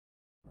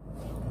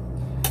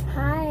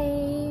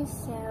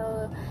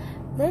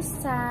This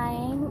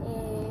time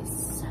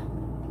is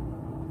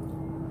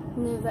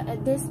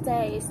this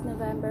day is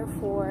November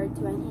 4,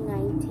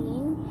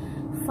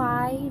 2019,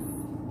 5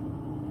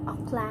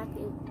 o'clock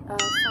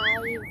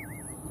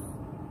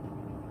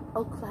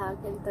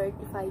and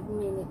 35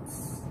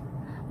 minutes.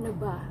 Ano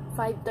ba?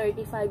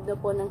 5:35 na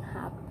po ng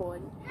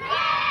hapon.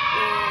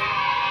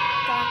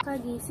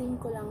 Kakagising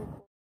ko lang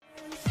po.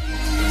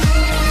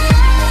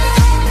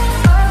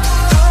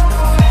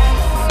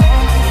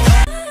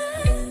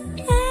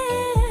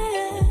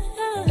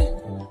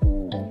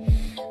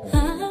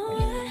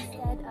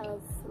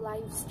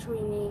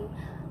 Streaming,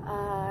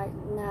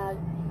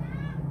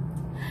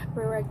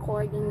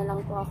 nag-recording na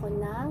lang po ako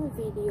ng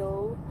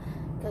video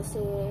kasi,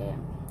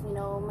 you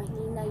know,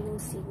 mahina yung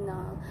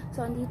signal.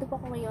 So, andito po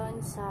ako ngayon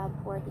sa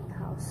boarding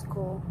house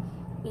ko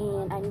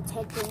and I'm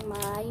taking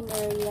my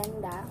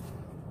merienda.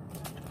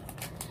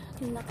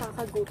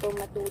 Nakakagutom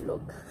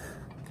matulog.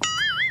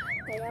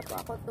 Kaya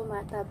po ako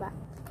tumataba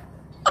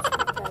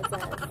because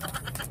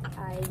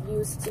I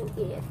used to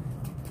eat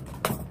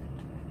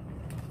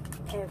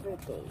every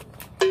day.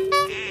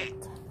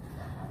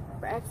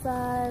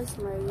 Breakfast,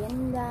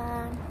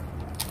 merienda,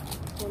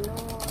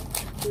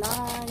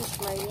 lunch,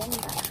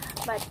 merienda.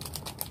 But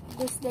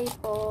this day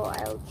po,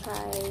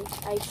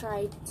 I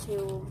tried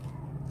to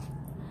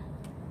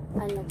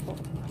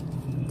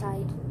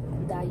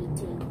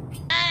dieting.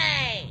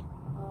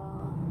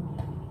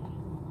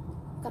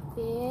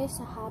 Kape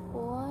sa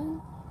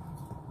hapon.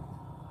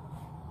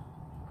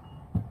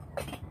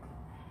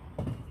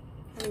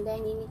 And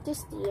then you need to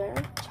steer.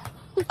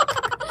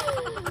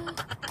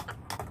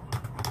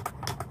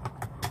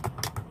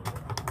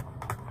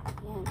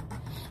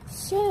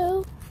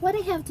 So, what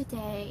I have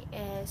today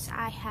is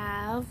I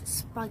have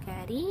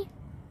spaghetti.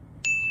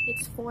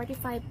 It's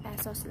 45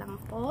 pesos lang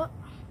po.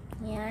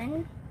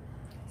 Yan.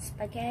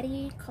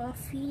 Spaghetti,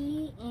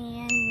 coffee,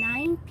 and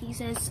 9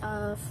 pieces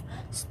of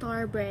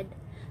star bread.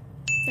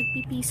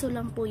 Tagpipiso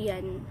lang po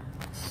yan.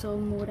 So,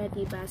 mura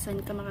diba?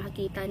 Saan ka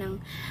makakita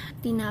ng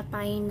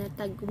tinapay na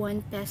tag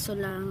 1 peso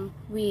lang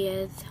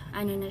with,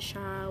 ano na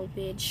siya,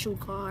 with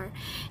sugar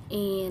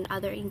and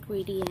other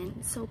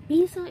ingredients. So,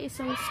 piso is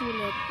so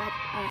sulit but,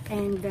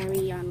 and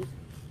very yummy.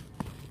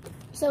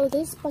 So,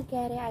 this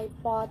spaghetti, I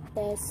bought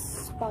this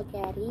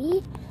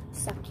spaghetti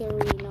sa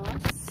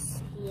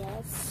Quirinos.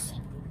 Yes.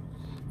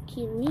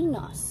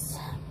 Quirinos.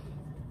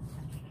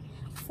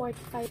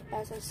 45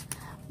 pesos.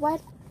 What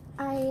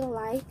I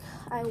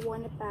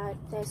want about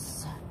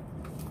this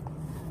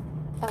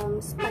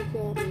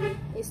spaghetti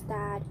is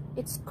that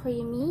it's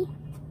creamy,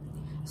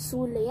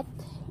 sulit,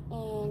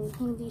 and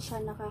hindi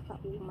siya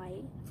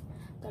nakakaumay.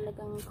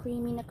 Talagang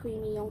creamy na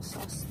creamy yung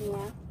sauce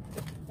niya.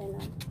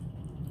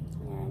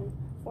 Yan.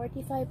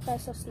 45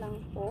 pesos lang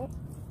po.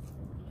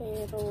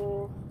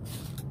 Pero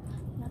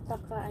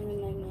napaka-ano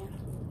na niya.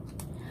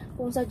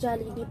 Kung sa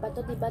Jollibee pa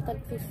to, diba,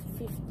 tag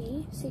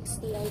 50,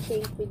 60, I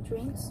think, with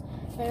drinks.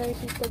 Pero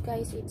dito,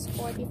 guys, it's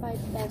 45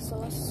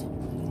 pesos.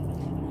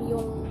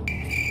 Yung,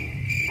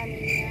 ano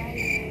niya,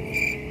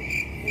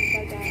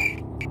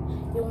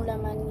 yung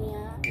laman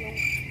niya,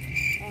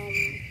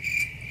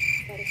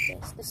 what is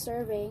this? The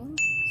serving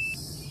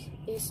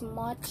is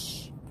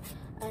much,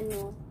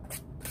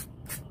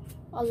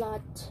 a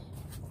lot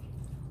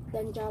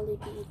than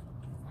Jollibee.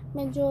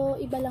 Medyo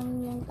iba lang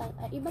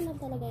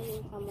talaga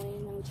yung amoy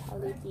ng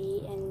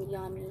Jollibee and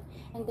yummy.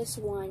 And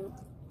this one,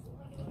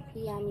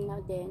 yummy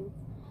na din.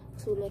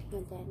 Sulit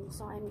na din.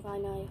 So I'm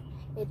gonna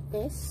eat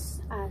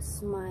this as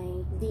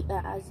my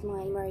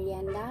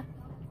merienda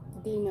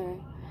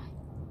dinner.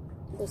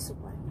 This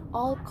one.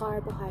 All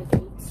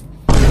carbohydrates.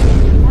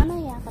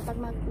 Mamaya, kapag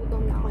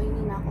maggutom na ako,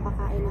 hindi na ako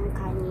kakain ng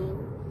kanin.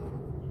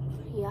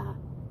 Yeah.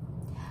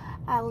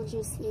 I will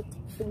just eat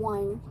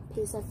 1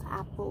 piece of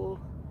apple.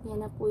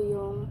 Yan na po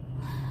yung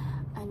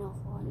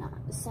na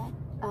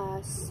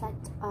set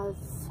of,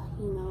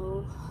 you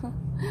know,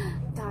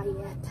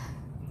 diet.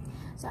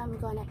 So I'm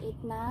gonna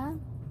eat na.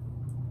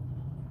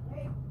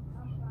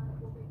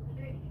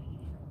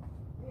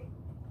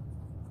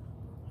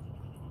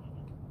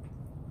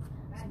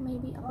 So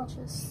maybe I'll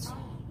just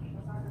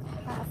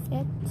have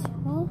it.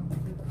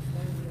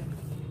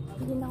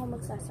 Hindi na ako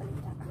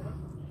magsasalita.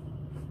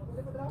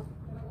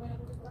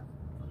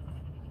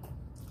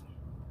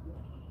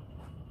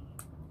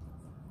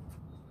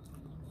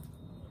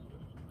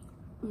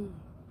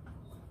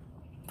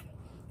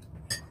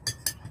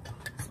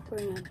 Super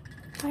yan.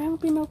 Parang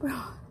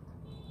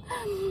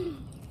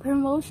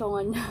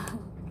promotion.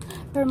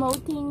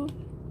 Promoting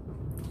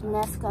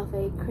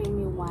Nescafe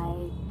Creamy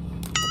White.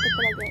 Ito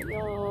talaga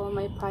yung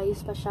may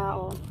price pa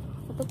siya.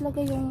 Ito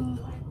talaga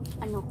yung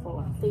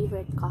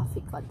favorite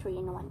coffee ko.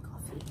 3-in-1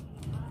 coffee.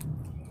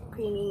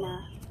 Creamy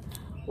na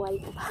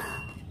white pa.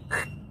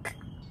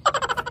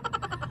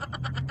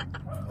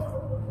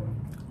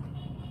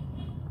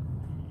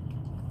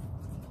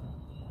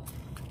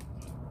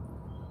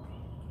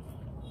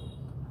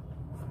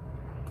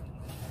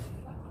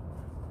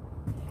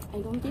 I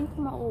don't think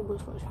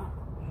maubos ko siya.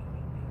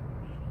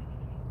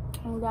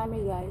 Ang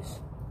dami, guys.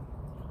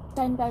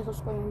 10 pesos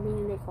ko yung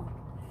binili ko.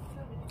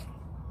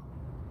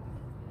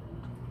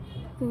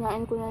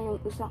 Kinain ko na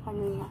yung isa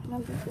kanina.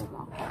 Nag-isip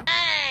ako.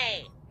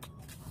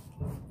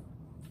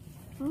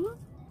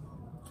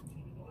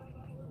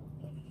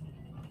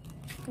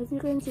 As you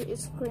can see,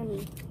 it's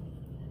creamy.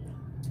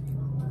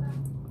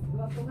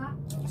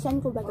 Saan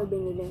ko ba ito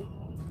binili?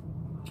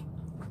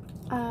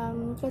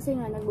 Kasi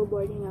nga,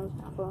 nagbo-boarding house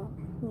ako.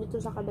 Dito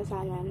sa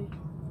Kabasalan.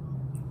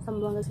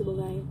 Sambuanga,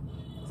 Sibugay.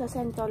 Sa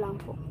sentro lang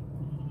po.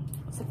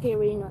 Sa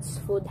Quirino's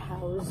Food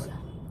House.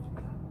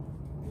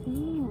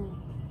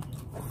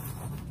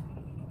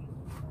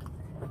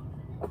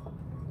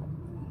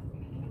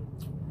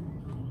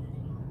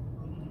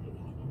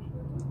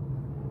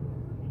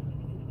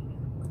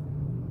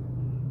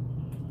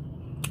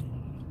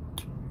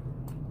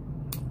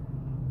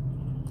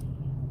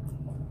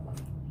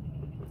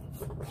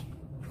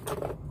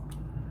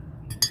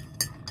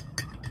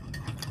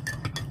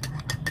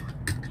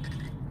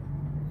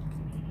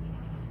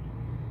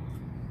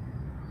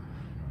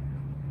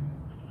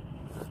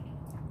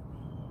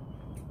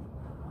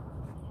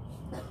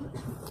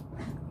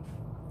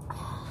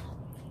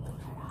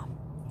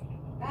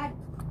 Dad,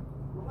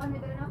 bukan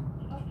nito na.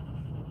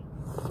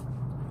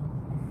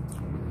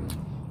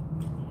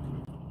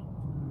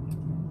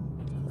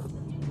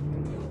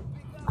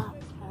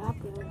 Sarap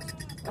yun.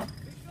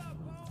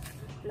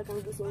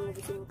 Talagang gising na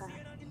gising ka.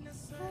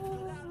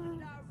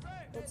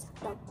 Let's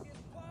stop.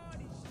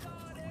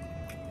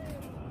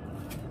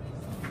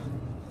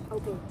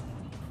 Okay.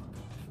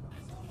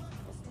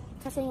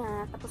 Kasi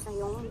nga, tapos na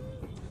yung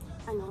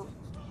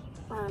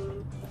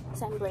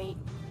sun break.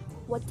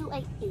 What do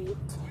I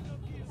eat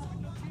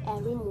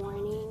every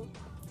morning,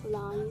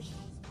 lunch,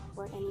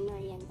 or any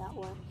merienda,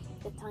 or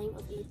the time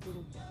of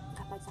eating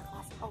kapag sa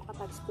class o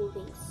kapag school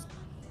days?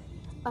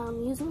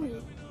 Usually,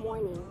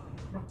 morning,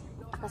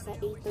 kasi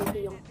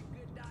 8:30 yung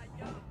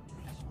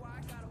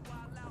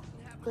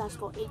class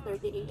ko,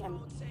 8:30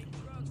 a.m.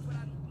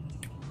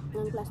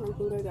 ng class ng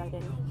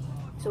kindergarten.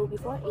 So,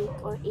 before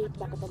 8 or 8,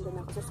 dapat nandun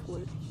ako sa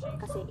school.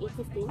 Kasi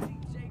 8:15,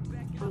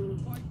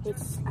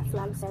 it's a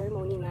flag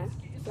ceremony na.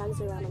 Flag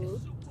ceremony.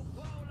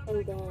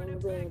 And then,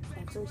 with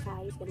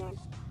exercise, gano'n.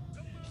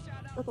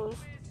 Tapos,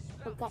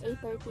 pagka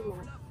 8:30 na,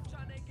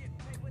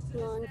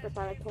 yun,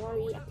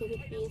 preparatory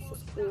activities sa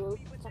school,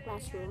 sa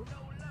classroom.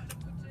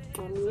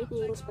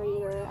 Meetings,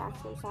 prayer,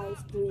 exercise,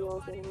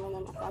 drills, yun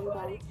naman at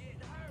andan.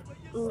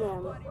 And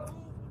then,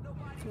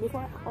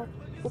 before ako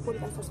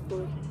pupunta sa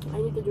school, I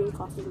need to drink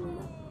coffee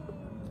muna.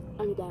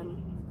 And then,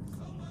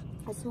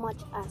 as much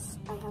as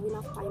I have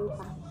enough time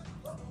pa,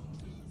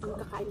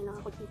 kakain na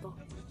lang ako dito.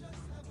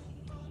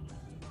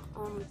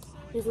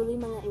 Usually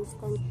mga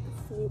instant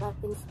food,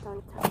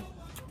 instant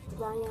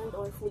viand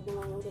or food na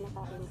lang yung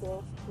kinakain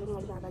ko, yung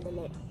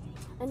nagkakadali.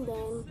 And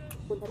then,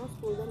 punta na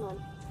school, ganon.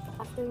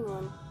 After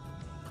nun,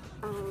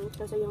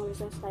 kasi yung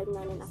recess time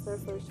namin after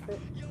first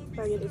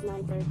period is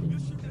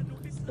 9:30.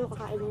 So,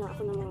 kakain na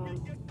ako ng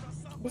mga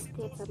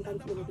biscuit,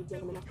 sometimes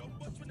binibigyan naman ako.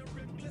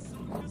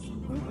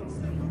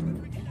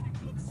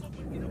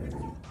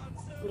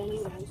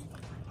 Ganun guys.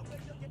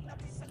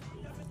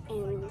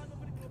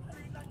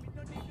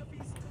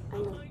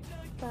 And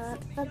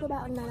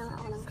pagbabaon na lang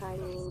ako ng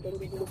kanin, then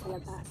bibili sa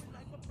labas.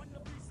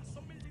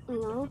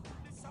 Ulam.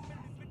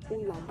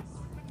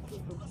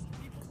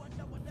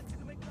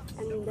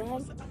 And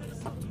then,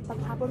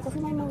 paghapon kasi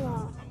may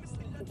mga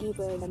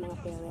giver na mga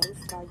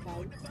parents,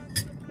 kagad,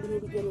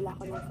 binibigyan nila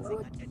ako ng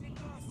food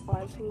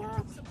or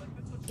snacks.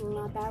 Yung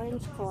mga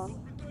parents ko,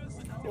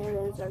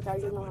 parents or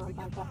guardian ng mga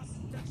bata,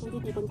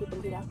 hindi tipon-tipon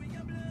sila.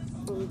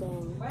 And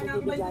then,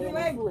 nagbibigyan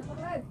ng food.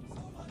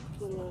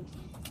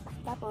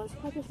 Tapos,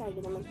 nag-share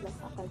din naman sila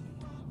sa akin.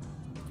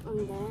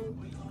 And then,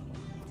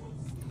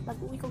 pag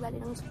uwi ko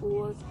galing ng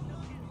school,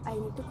 I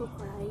need to cook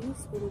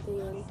rice. And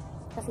then,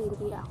 kasi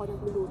hindi ako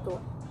nagluluto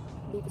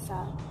dito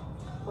sa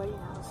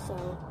warehouse. So,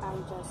 I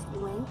just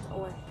went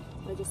or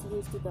I just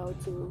used to go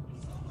to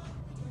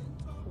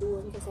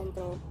doon sa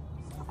sentro.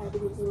 I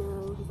bumili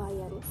ng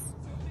viand.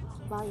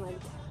 Ano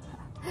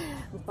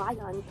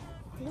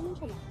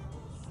siya na?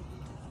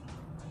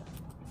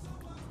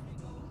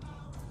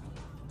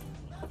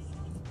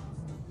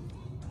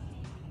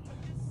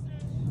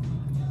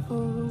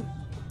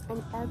 And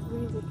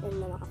every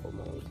weekend na lang ako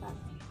pumunta.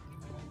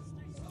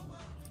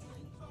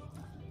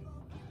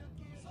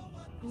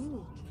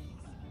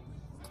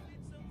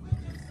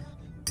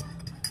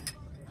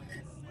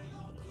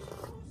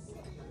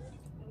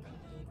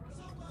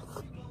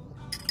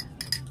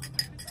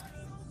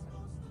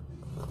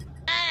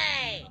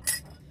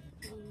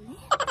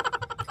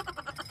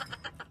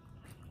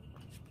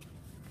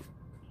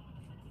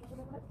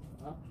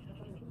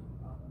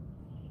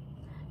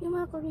 Yung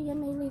mga Korean,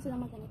 may ways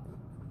lang maganito.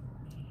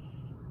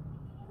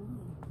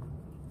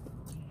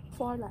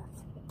 4 left.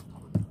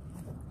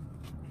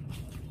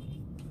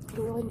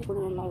 Siguro hindi ko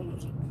naman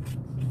maubos.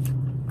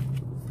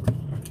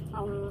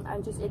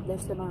 I'll just eat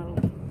this tomorrow.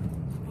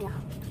 Yeah,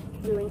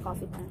 during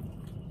coffee time.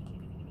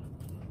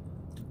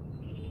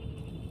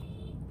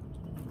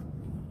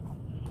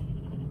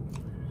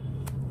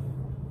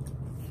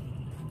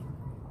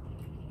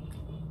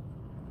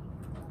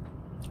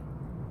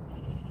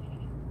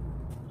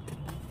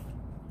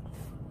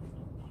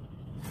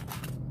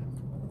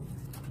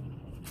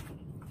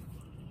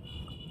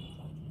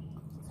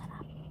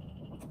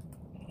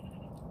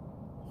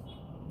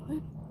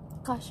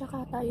 Kasya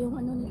kata yung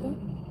ano nito,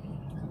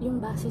 yung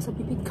base sa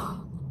bibig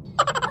ko.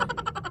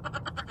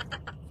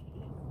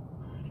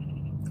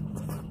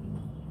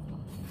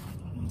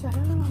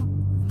 Sarap.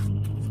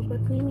 Super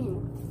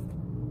creamy.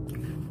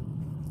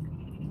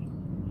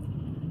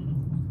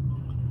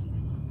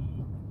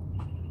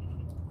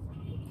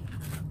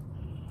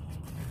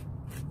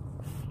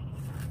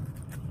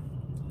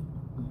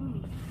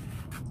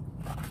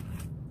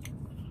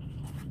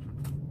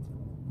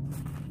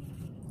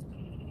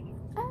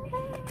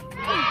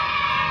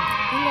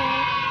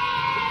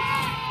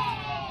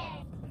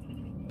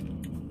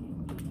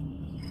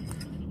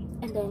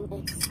 And then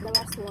it's the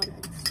last one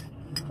is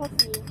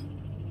coffee.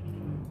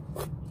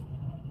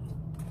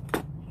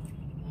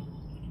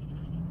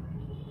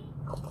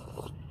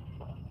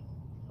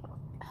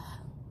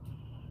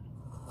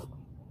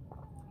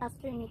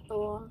 After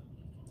nito,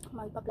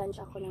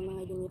 magpa-plancha ako ng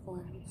mga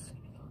uniforms.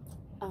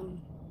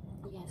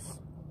 Yes.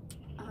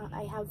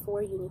 I have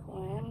 4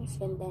 uniforms,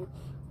 and then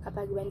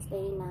kapag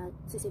Wednesday na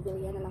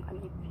civilian na lang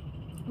kami,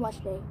 wash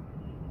day.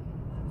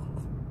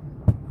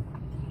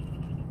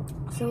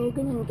 So,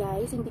 ganun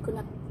guys, hindi ko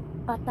na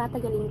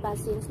patatagalin pa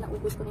since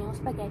naubos ko na yung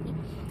spaghetti.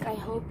 I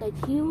hope that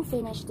you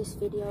finish this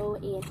video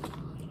and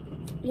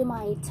you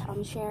might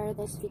share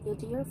this video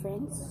to your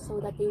friends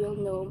so that they will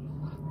know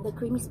the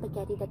creamy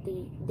spaghetti that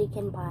they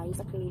can buy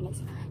sa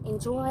Koreans.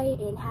 Enjoy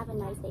and have a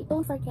nice day.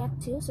 Don't forget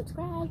to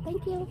subscribe.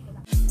 Thank you.